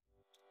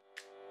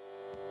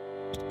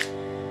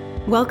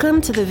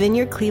Welcome to the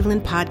Vineyard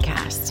Cleveland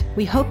podcast.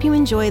 We hope you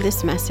enjoy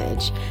this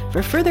message.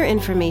 For further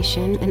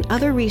information and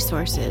other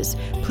resources,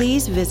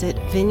 please visit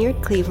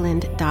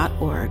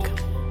vineyardcleveland.org.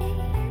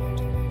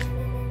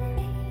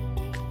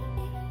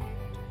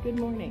 Good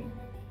morning.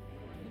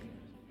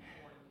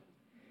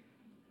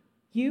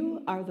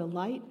 You are the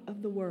light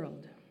of the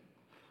world.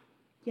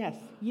 Yes,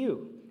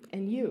 you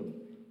and you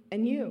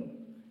and you.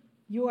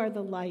 You are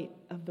the light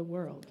of the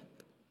world.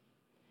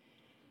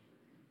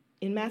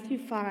 In Matthew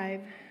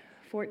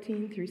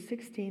 5:14 through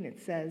 16, it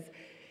says,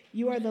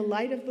 "You are the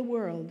light of the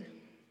world.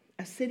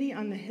 A city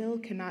on the hill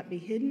cannot be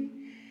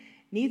hidden.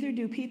 Neither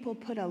do people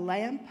light a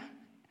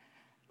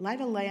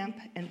lamp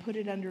and put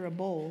it under a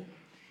bowl.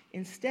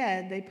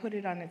 Instead, they put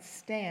it on its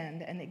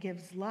stand, and it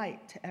gives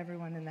light to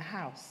everyone in the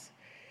house.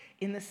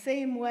 In the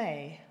same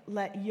way,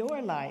 let your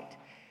light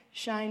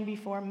shine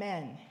before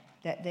men,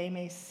 that they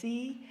may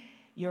see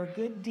your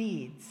good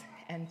deeds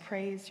and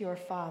praise your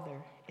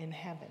Father in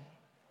heaven."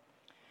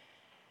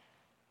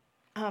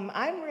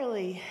 I'm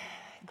really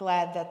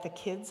glad that the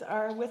kids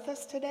are with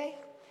us today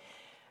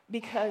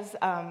because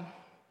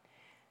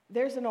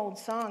there's an old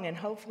song, and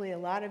hopefully a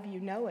lot of you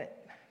know it,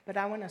 but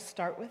I want to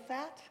start with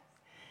that.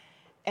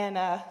 And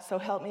so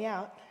help me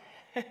out.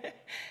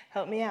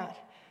 Help me out.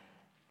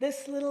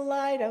 This little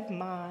light of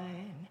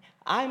mine,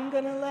 I'm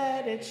going to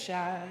let it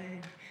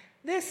shine.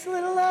 This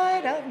little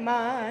light of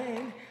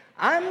mine,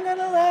 I'm going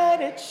to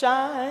let it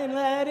shine,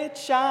 let it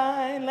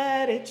shine,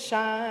 let it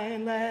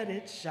shine, let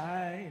it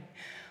shine.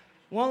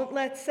 Won't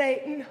let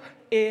Satan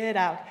it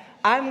out.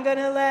 I'm going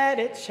to let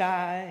it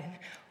shine.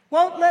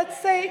 Won't let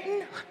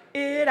Satan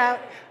it out.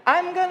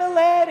 I'm going to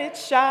let it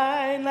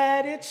shine,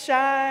 let it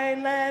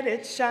shine, let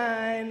it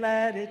shine,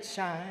 let it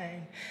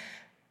shine.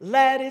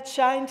 Let it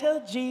shine till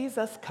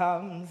Jesus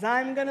comes.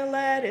 I'm going to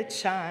let it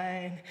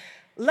shine.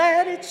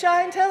 Let it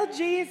shine till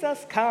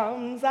Jesus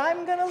comes.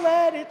 I'm going to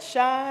let it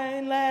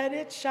shine, let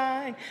it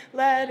shine,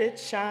 let it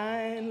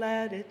shine,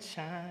 let it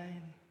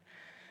shine.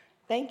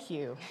 Thank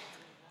you.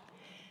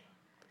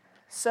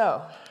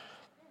 So,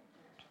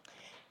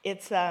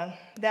 it's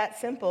that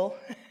simple,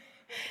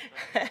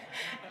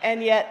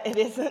 and yet it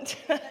isn't.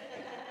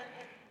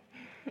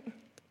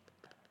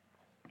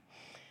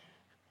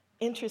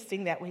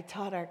 Interesting that we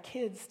taught our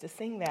kids to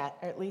sing that,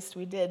 or at least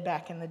we did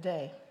back in the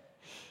day.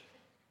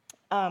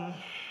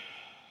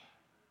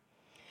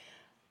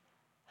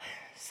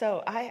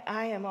 So I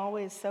am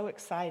always so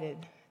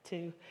excited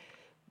to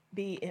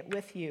be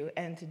with you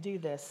and to do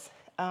this.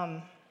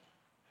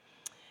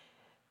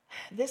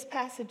 This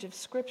passage of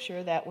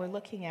scripture that we're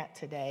looking at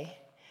today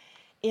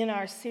in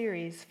our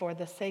series For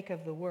the Sake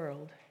of the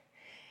World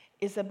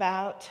is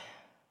about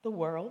the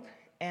world,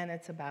 and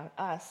it's about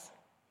us.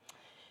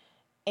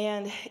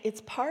 And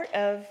it's part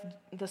of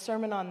the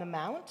Sermon on the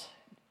Mount.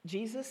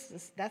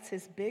 Jesus, that's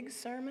his big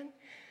sermon,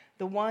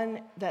 the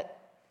one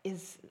that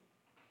is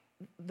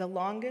the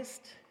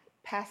longest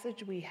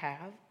passage we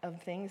have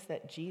of things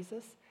that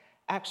Jesus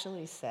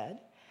actually said.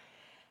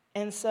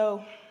 And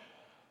so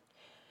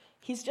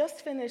he's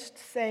just finished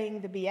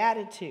saying the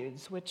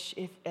Beatitudes, which,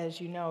 if,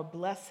 as you know,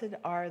 blessed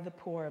are the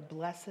poor,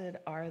 blessed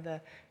are the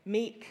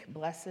meek,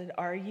 blessed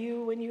are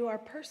you when you are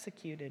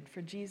persecuted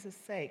for Jesus'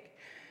 sake.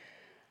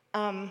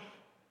 And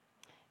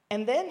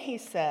then he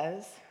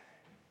says,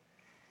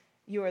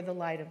 you are the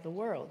light of the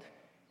world,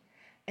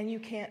 and you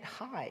can't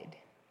hide.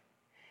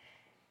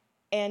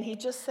 And he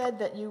just said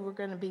that you were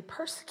going to be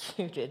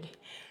persecuted,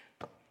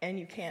 and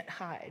you can't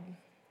hide.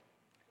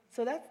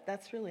 So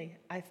that's really,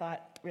 I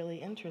thought, really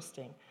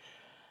interesting.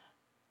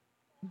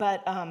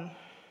 But,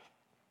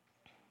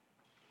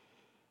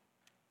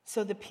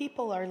 so the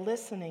people are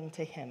listening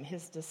to him,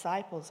 his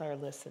disciples are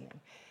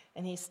listening,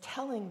 and he's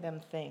telling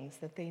them things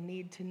that they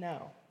need to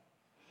know.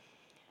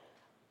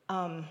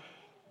 And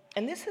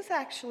this is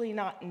actually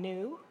not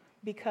new,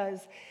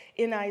 because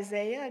in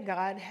Isaiah,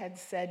 God had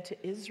said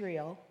to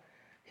Israel,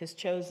 his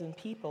chosen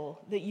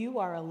people, that you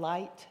are a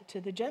light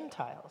to the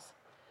Gentiles.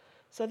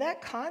 So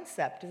that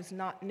concept is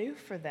not new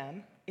for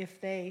them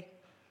if they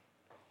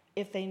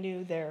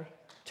knew their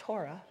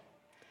Torah.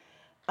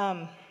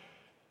 And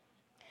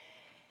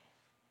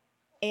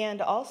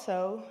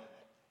also,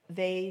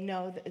 they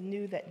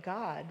knew that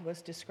God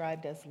was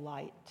described as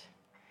light.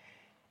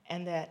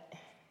 And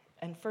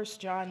 1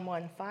 John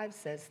 1:5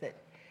 says that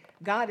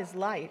God is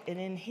light, and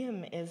in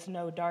him is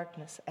no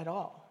darkness at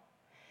all.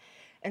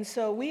 And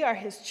so we are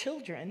his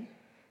children,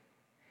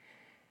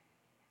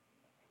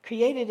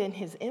 created in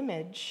his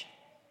image,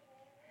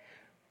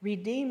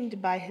 redeemed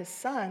by his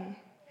Son,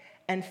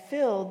 and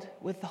filled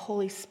with the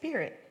Holy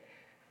Spirit.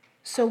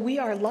 So we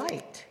are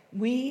light.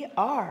 We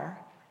are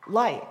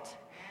light.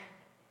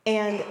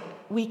 And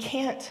we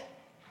can't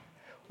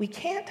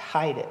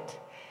hide it.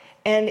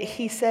 And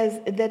he says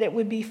that it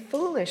would be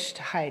foolish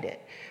to hide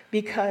it,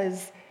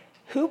 because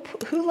who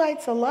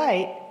lights a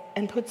light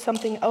and puts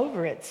something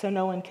over it so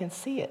no one can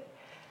see it?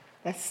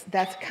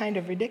 That's kind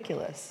of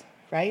ridiculous,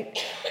 right?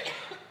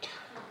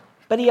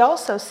 But he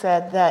also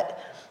said that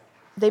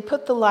they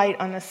put the light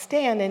on a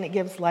stand and it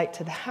gives light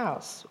to the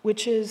house,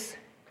 which is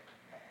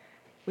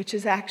which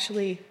is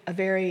actually a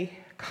very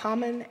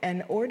common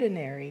and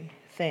ordinary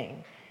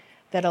thing,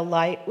 that a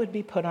light would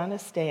be put on a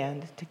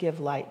stand to give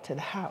light to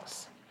the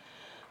house.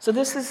 So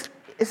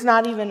it's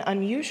not even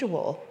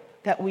unusual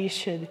that we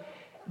should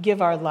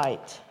give our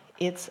light.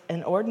 It's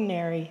an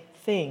ordinary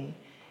thing,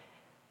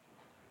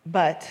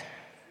 but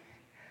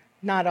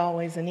not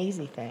always an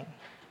easy thing.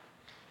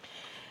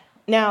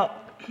 Now,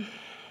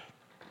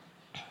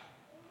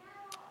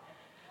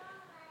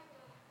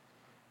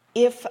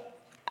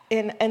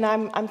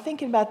 I'm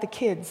thinking about the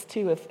kids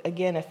too, if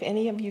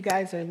any of you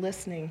guys are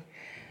listening,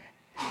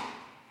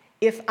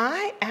 if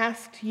I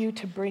asked you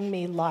to bring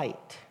me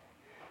light,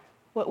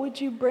 what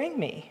would you bring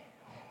me?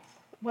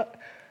 What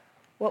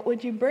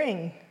would you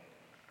bring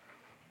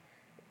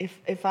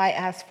if I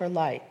asked for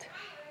light?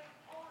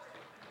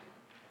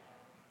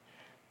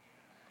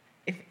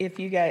 If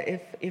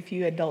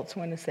you adults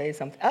want to say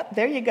something. Oh,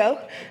 there you go.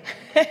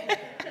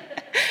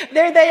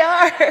 There they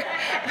are.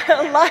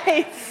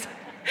 Lights.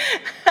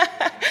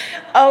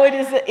 Oh,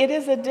 it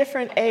is a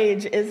different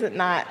age, is it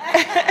not?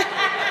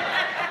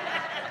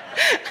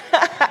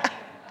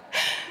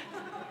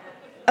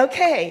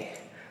 Okay.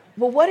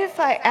 Well, what if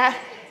I ask?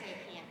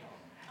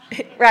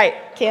 Right,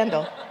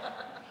 candle.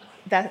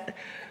 But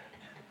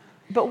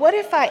what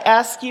if I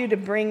ask you to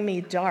bring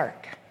me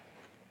dark?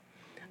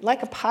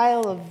 Like a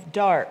pile of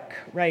dark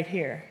right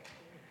here.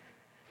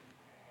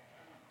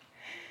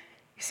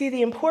 You see,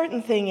 the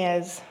important thing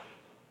is,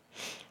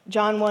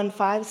 John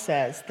 1:5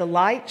 says, "The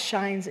light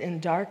shines in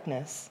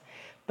darkness,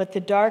 but the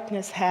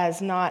darkness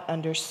has not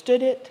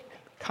understood it,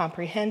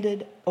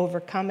 comprehended,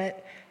 overcome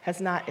it,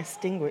 has not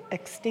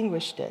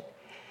extinguished it."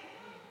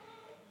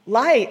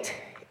 Light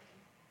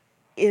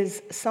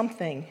is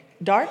something.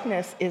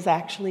 Darkness is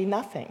actually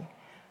nothing.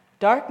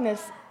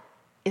 Darkness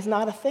is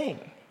not a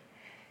thing.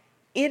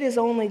 It is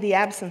only the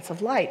absence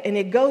of light, and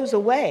it goes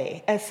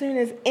away as soon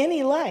as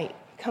any light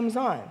comes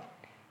on.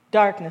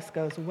 Darkness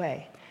goes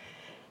away.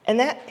 And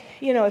that,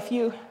 if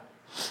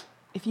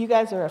you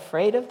guys are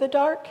afraid of the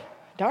dark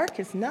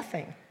is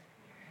nothing.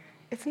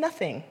 It's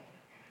nothing.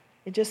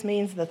 It just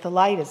means that the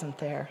light isn't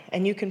there,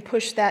 and you can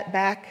push that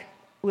back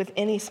with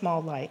any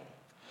small light.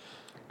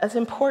 That's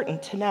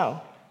important to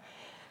know.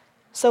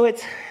 So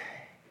it's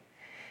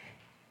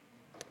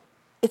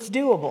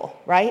doable,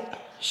 right?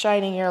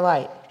 Shining your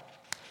light.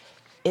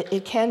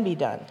 It can be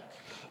done.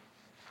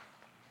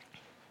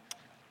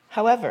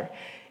 However,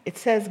 it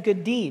says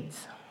good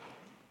deeds.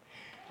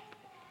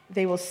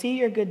 They will see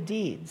your good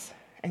deeds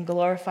and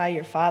glorify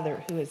your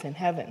Father who is in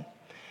heaven.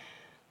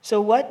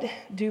 So what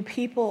do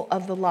people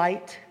of the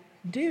light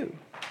do?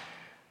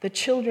 The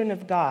children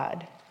of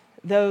God,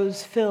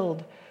 those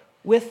filled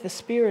with the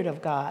Spirit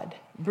of God,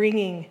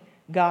 bringing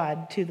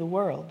God to the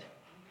world.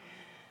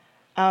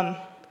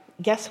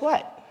 Guess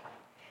what?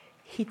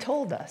 He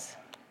told us.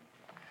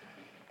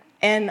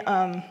 And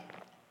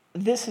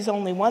this is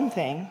only one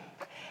thing,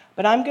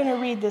 but I'm going to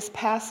read this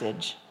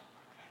passage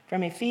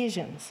from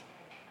Ephesians.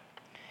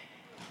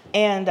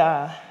 And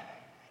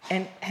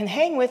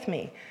hang with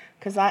me,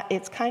 because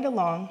it's kind of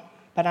long,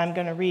 but I'm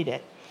going to read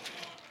it.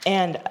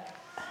 And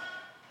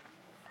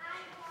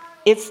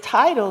it's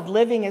titled,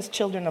 Living as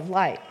Children of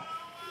Light.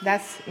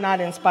 That's not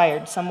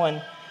inspired.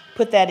 Someone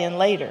put that in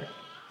later.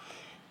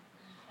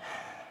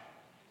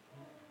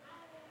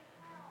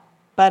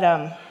 But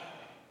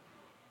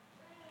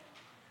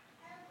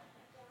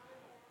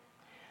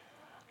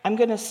I'm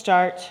going to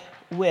start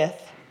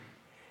with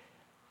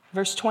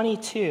verse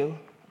 22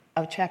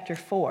 of chapter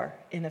 4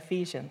 in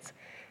Ephesians.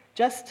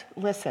 Just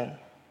listen.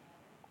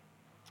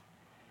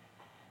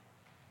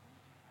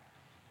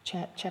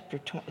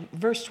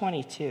 Verse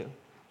 22,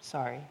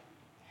 sorry.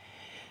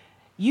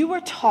 You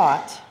were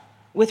taught,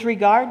 with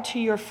regard to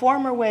your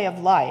former way of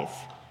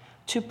life,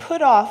 to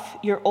put off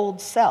your old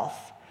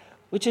self,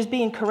 which is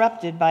being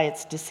corrupted by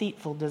its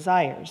deceitful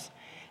desires,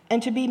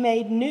 and to be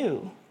made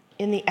new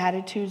in the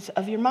attitudes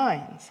of your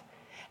minds,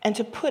 and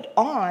to put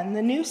on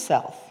the new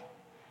self,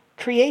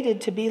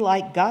 created to be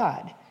like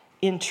God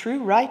in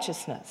true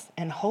righteousness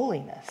and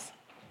holiness.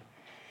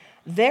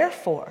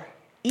 Therefore,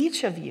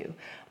 each of you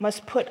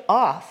must put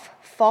off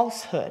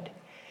falsehood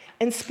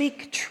and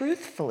speak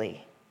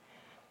truthfully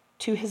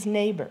to his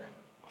neighbor,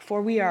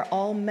 for we are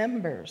all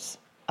members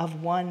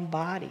of one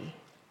body.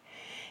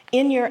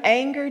 In your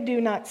anger,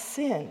 do not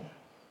sin.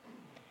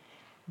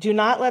 Do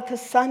not let the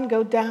sun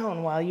go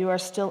down while you are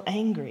still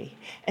angry,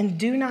 and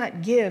do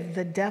not give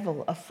the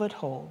devil a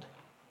foothold.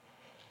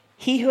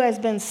 He who has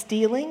been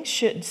stealing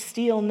should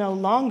steal no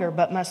longer,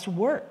 but must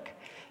work,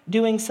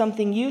 doing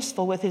something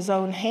useful with his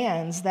own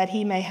hands, that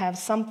he may have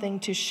something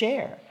to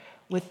share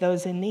with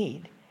those in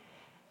need.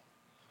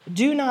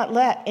 Do not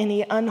let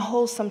any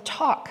unwholesome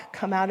talk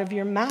come out of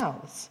your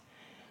mouths,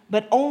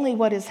 but only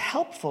what is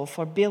helpful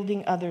for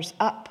building others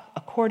up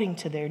according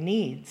to their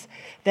needs,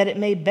 that it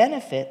may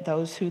benefit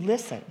those who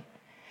listen.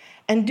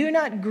 And do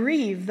not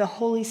grieve the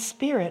Holy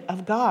Spirit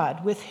of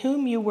God, with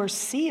whom you were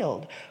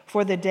sealed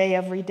for the day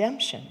of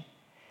redemption.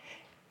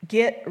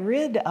 Get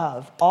rid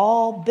of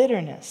all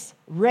bitterness,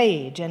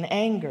 rage and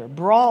anger,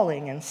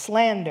 brawling and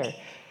slander,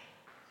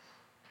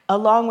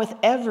 along with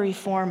every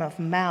form of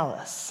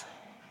malice.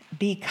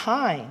 Be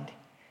kind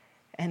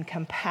and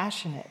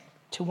compassionate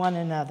to one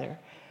another,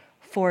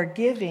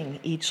 forgiving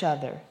each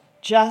other,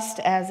 just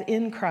as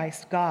in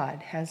Christ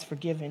God has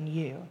forgiven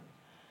you.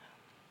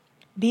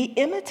 Be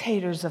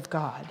imitators of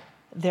God,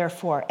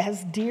 therefore,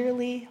 as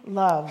dearly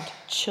loved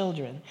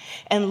children,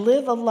 and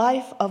live a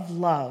life of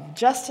love,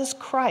 just as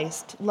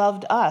Christ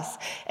loved us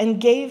and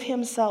gave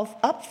himself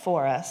up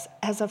for us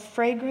as a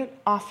fragrant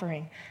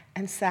offering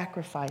and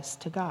sacrifice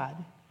to God.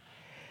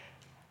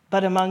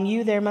 But among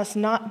you there must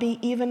not be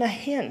even a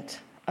hint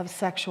of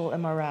sexual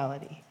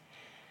immorality,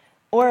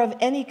 or of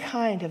any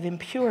kind of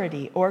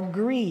impurity or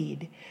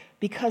greed,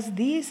 because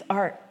these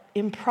are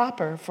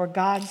improper for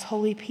God's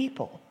holy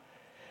people.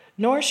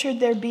 Nor should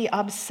there be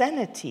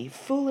obscenity,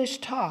 foolish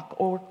talk,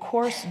 or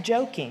coarse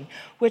joking,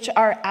 which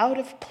are out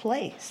of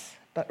place,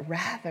 but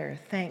rather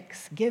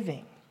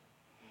thanksgiving.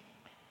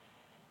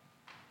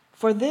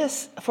 For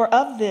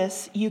of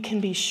this you can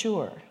be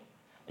sure.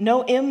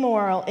 No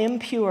immoral,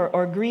 impure,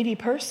 or greedy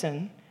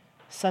person,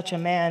 such a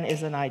man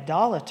is an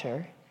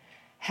idolater,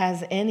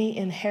 has any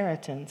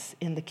inheritance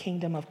in the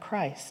kingdom of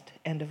Christ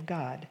and of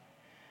God.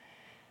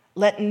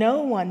 Let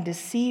no one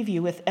deceive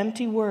you with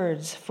empty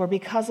words, for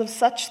because of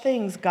such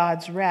things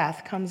God's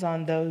wrath comes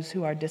on those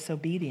who are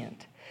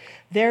disobedient.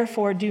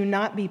 Therefore, do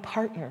not be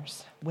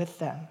partners with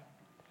them.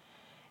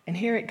 And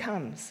here it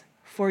comes.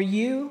 For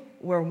you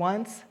were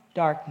once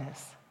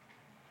darkness,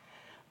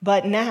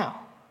 but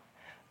now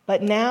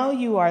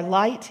you are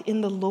light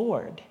in the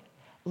Lord.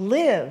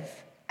 Live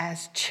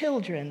as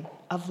children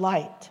of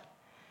light.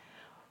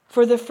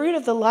 For the fruit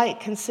of the light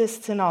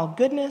consists in all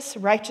goodness,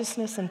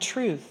 righteousness, and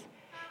truth.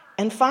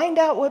 And find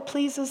out what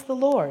pleases the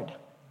Lord.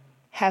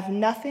 Have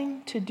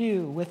nothing to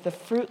do with the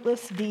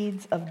fruitless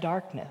deeds of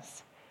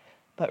darkness,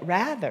 but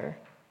rather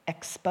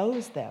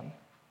expose them.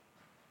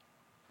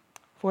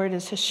 For it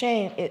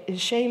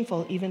is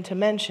shameful even to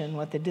mention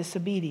what the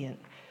disobedient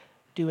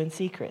do in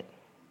secret.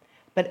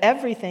 But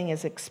everything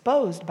is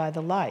exposed by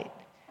the light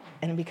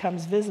and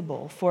becomes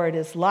visible, for it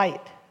is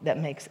light that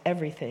makes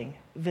everything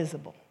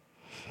visible.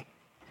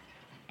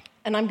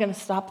 And I'm going to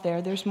stop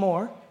there. There's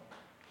more.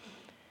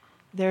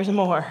 There's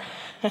more.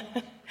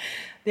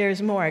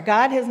 There's more.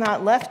 God has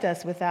not left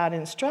us without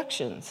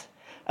instructions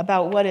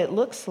about what it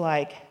looks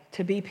like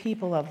to be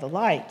people of the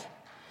light.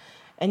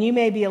 And you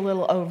may be a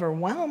little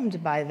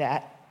overwhelmed by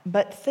that,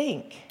 but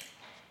think.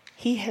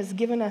 He has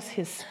given us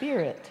his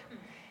Spirit,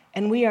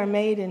 and we are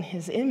made in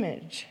his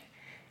image,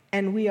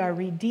 and we are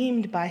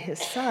redeemed by his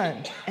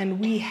Son, and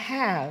we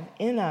have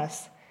in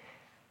us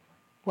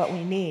what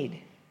we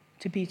need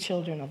to be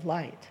children of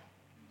light.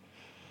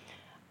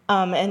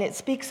 And it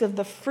speaks of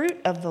the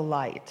fruit of the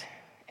light.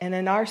 And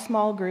in our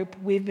small group,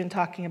 we've been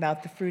talking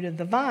about the fruit of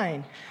the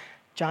vine.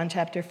 John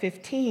chapter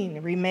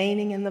 15,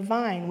 remaining in the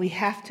vine. We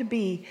have to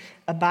be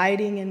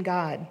abiding in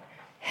God,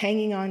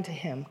 hanging on to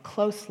him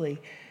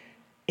closely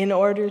in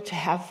order to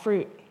have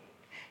fruit.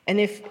 And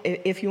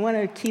if you want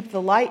to keep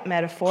the light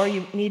metaphor,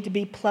 you need to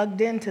be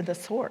plugged into the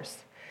source.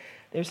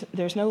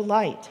 There's no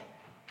light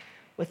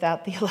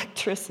without the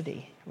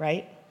electricity,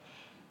 right?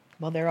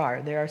 Well, there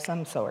are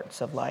some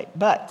sorts of light,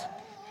 but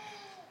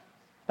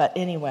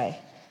anyway,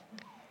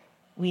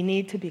 we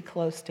need to be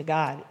close to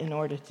God in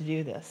order to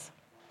do this.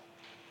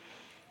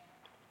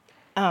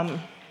 And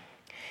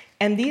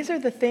these are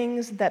the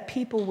things that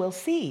people will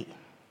see.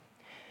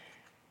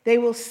 They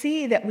will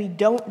see that we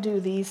don't do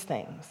these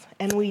things,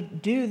 and we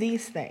do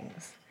these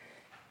things.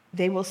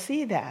 They will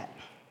see that.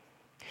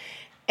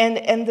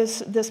 And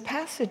this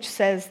passage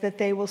says that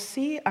they will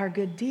see our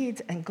good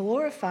deeds and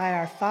glorify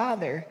our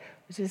Father,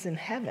 which is in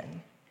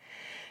heaven.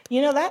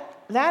 You know, that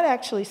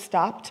actually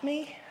stopped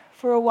me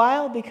for a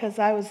while, because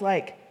I was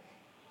like,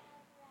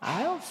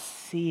 I don't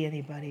see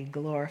anybody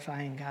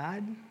glorifying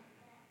God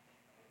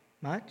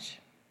much.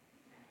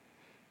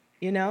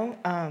 You know,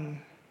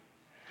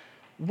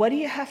 what do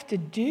you have to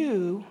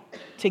do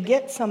to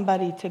get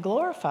somebody to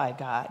glorify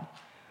God?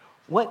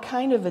 What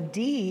kind of a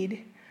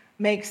deed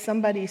makes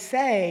somebody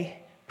say,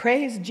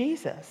 praise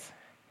Jesus?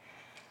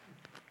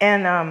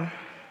 And,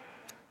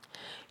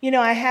 you know,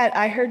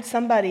 I heard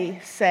somebody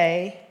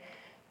say,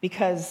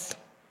 because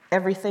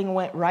everything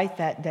went right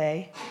that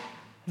day,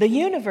 the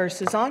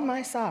universe is on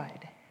my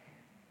side.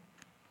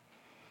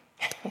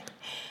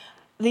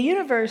 The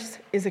universe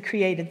is a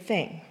created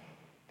thing.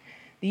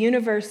 The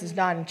universe is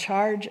not in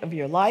charge of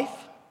your life.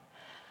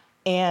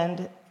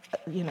 And,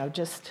 you know,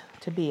 just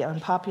to be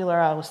unpopular,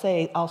 I will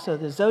say also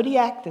the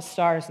zodiac, the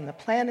stars and the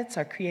planets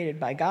are created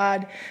by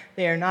God.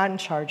 They are not in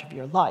charge of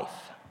your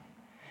life.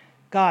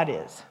 God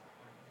is.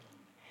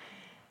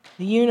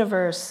 The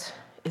universe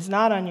is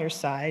not on your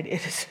side.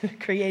 It is a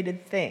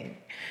created thing.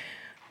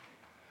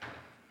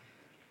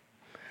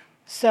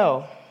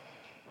 So,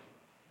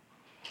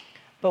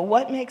 but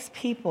what makes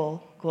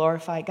people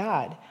glorify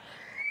God?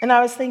 And I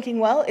was thinking,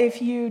 well,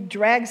 if you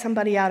drag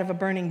somebody out of a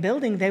burning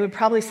building, they would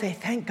probably say,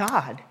 thank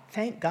God,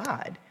 thank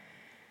God.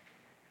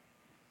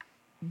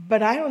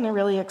 But I don't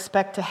really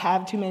expect to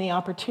have too many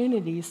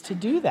opportunities to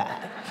do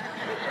that.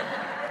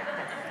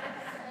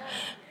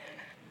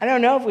 I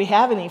don't know if we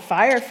have any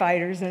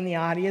firefighters in the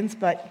audience,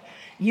 but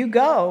you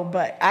go.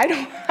 But I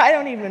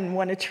don't even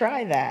want to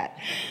try that.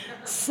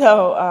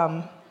 So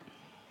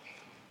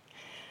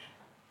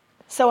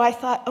I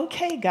thought,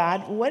 okay,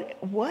 God,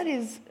 what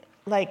is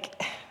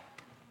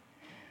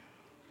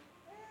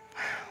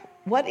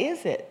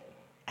it?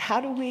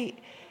 How do we?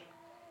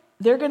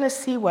 They're going to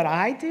see what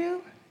I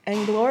do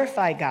and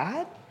glorify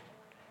God?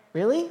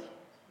 Really?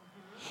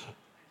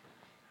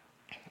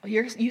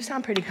 You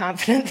sound pretty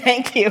confident.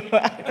 Thank you.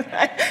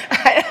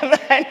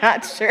 I'm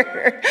not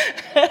sure.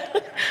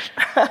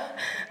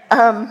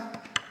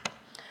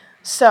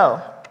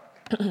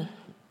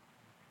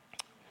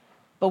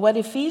 But what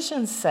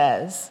Ephesians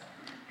says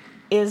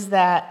is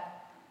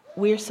that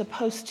we're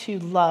supposed to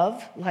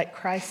love like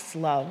Christ's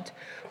loved.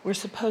 We're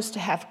supposed to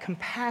have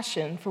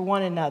compassion for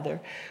one another.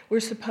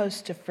 We're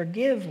supposed to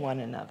forgive one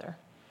another.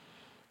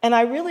 And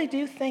I really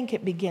do think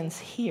it begins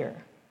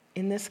here,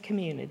 in this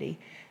community,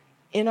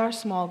 in our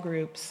small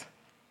groups,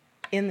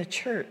 in the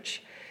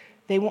church.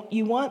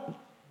 You want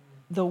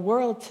the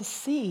world to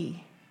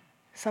see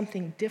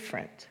something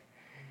different.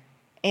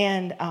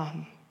 And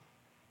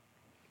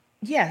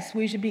yes,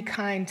 we should be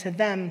kind to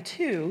them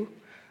too,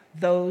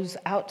 those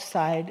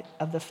outside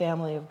of the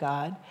family of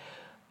God.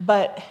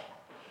 But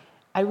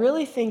I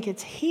really think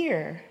it's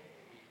here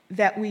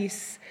that we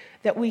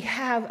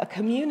have a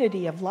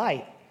community of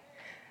light,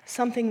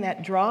 something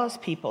that draws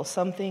people,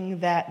 something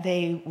that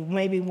they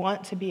maybe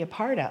want to be a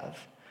part of.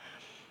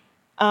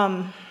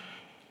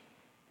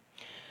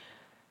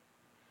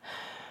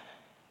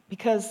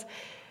 Because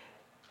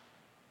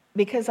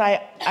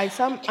I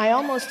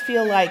almost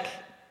feel like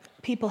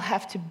people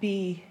have to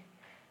be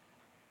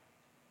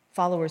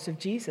followers of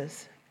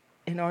Jesus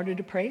in order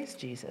to praise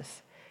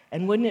Jesus.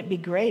 And wouldn't it be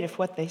great if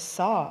what they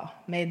saw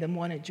made them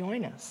want to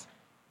join us?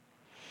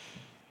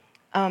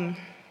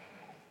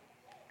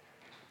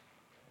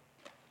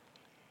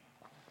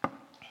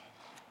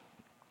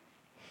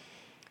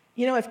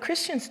 If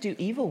Christians do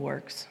evil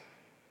works,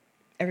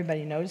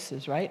 everybody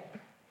notices, right?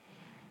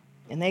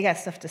 And they got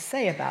stuff to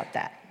say about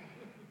that.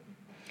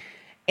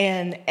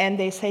 And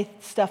they say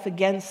stuff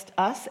against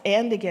us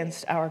and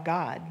against our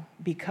God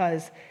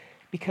because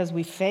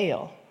we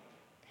fail.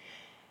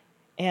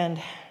 And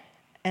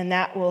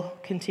that will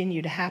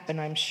continue to happen,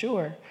 I'm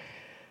sure.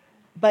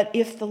 But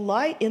if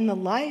in the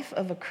life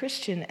of a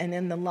Christian and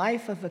in the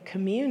life of a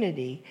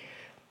community,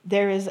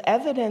 there is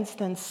evidence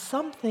that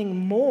something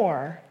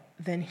more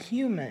than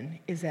human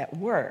is at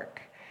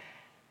work,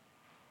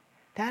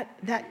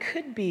 that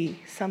could be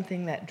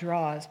something that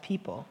draws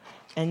people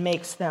and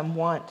makes them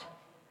want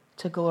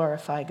to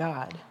glorify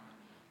God.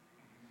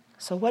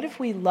 So what if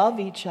we love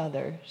each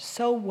other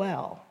so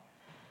well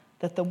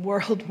that the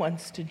world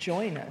wants to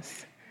join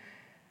us?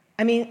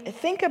 I mean,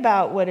 think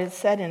about what it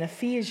said in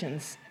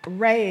Ephesians,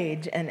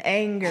 rage and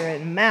anger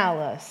and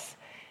malice.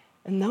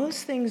 And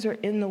those things are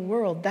in the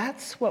world.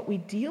 That's what we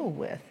deal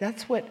with.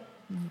 That's what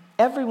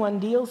everyone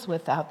deals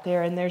with out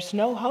there, and there's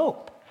no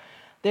hope.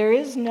 There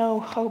is no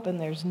hope, and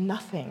there's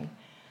nothing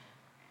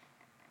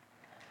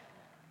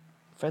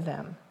for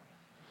them.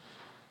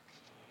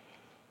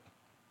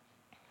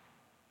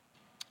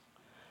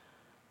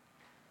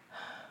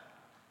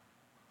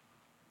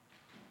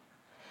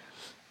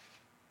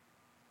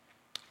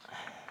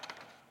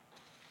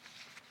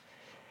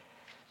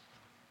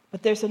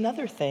 But there's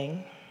another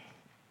thing,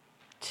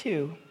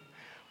 too,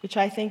 which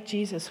I think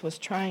Jesus was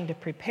trying to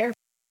prepare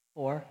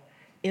for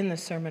in the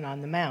Sermon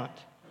on the Mount.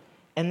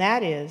 And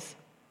that is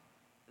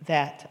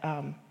that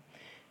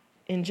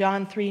in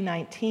John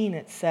 3:19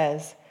 it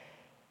says,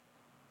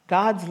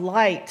 God's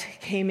light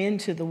came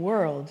into the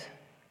world,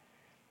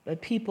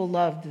 but people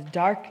loved the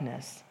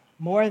darkness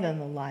more than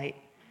the light,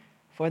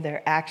 for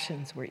their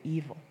actions were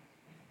evil.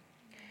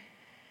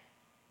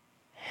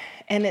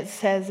 And it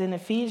says in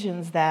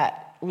Ephesians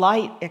that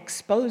light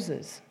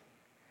exposes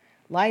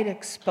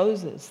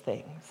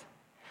things.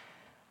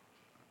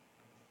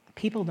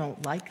 People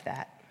don't like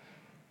that.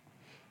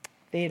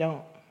 They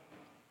don't.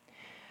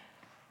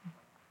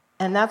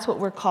 And that's what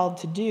we're called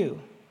to do.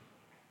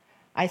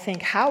 I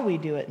think how we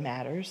do it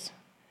matters,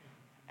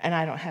 and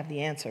I don't have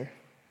the answer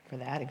for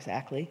that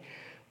exactly,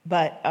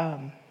 but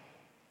I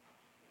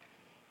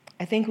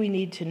think we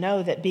need to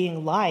know that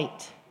being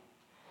light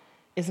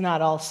is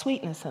not all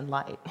sweetness and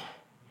light.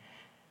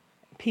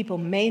 People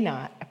may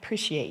not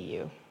appreciate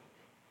you.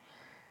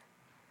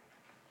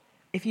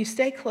 If you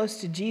stay close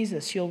to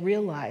Jesus, you'll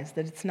realize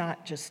that it's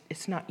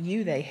not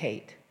you they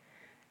hate.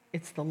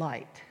 It's the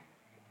light.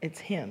 It's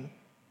him.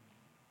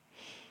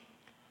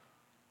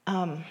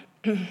 And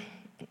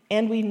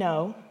we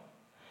know,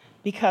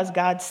 because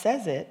God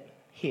says it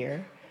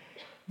here,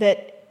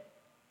 that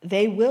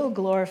they will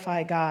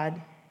glorify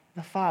God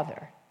the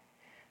Father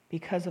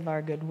because of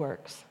our good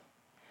works,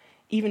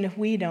 even if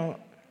we don't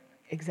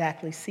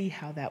exactly see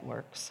how that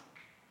works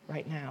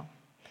right now.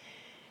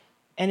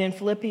 And in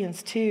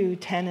Philippians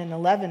 2:10 and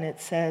 11,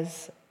 it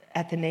says,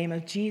 at the name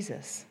of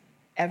Jesus,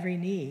 every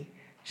knee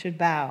should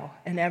bow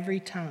and every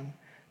tongue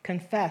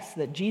confess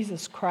that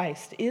Jesus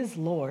Christ is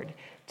Lord,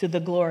 to the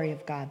glory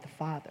of God the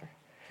Father.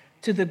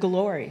 to the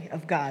glory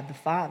of God the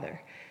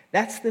Father.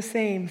 That's the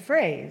same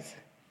phrase,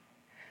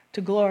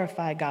 to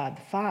glorify God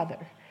the Father.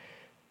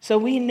 So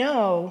we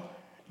know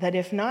that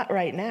if not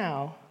right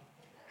now,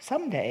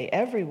 someday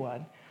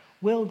everyone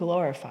will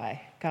glorify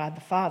God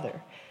the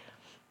Father.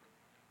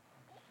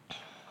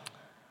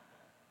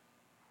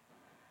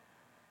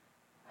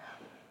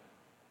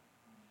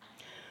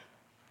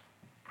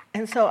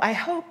 And so I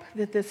hope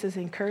that this is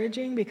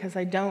encouraging, because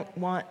I don't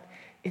want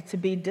it to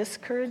be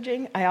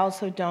discouraging. I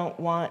also don't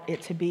want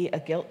it to be a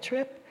guilt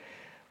trip.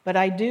 But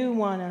I do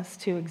want us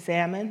to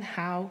examine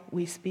how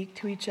we speak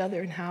to each other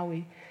and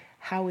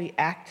how we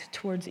act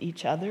towards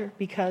each other,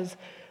 because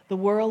the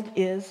world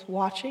is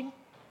watching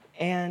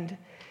and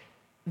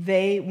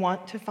they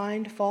want to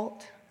find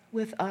fault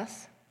with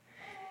us.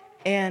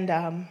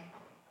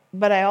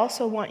 But I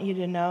also want you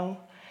to know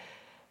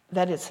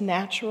that it's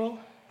natural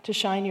to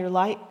shine your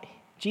light.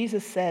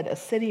 Jesus said, a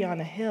city on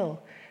a hill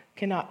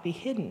cannot be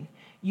hidden.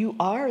 You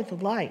are the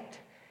light.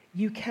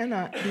 You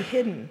cannot be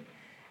hidden.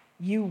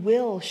 You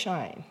will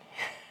shine.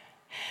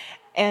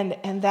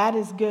 And that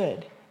is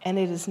good, and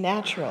it is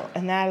natural,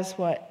 and that is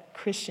what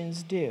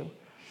Christians do.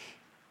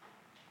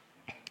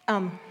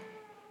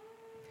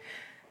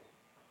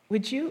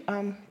 Would you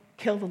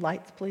kill the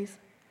lights, please?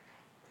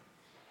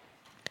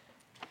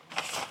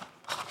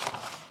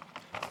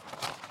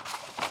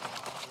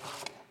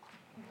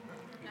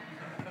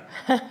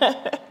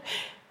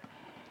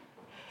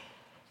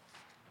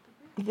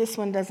 This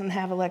one doesn't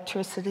have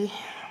electricity.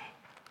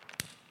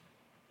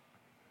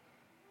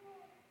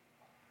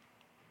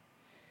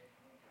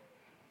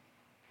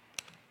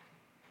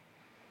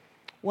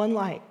 One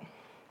light,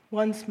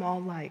 one small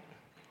light,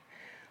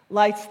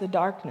 lights the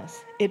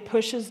darkness. It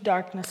pushes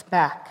darkness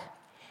back.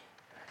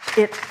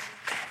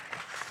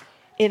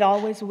 It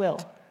always will.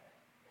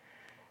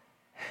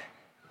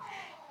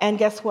 And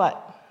guess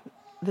what?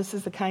 This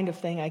is the kind of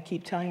thing I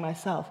keep telling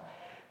myself.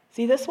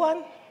 See this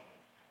one?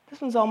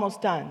 This one's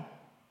almost done.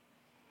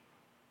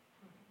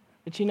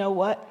 But you know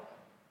what?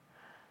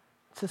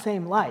 It's the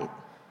same light.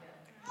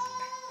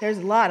 There's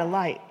a lot of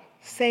light,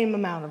 same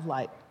amount of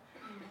light.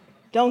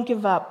 Don't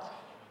give up.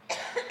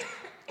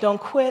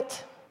 Don't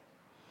quit.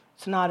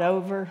 It's not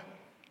over.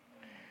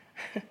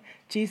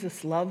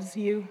 Jesus loves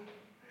you.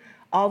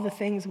 All the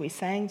things we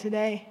sang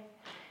today,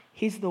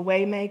 he's the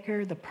way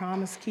maker, the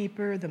promise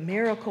keeper, the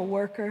miracle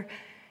worker.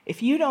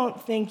 If you don't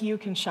think you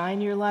can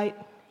shine your light,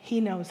 he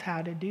knows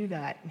how to do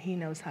that, and he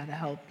knows how to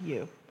help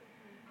you.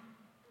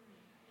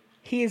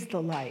 He is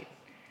the light,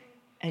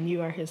 and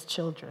you are his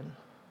children.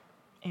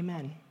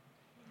 Amen.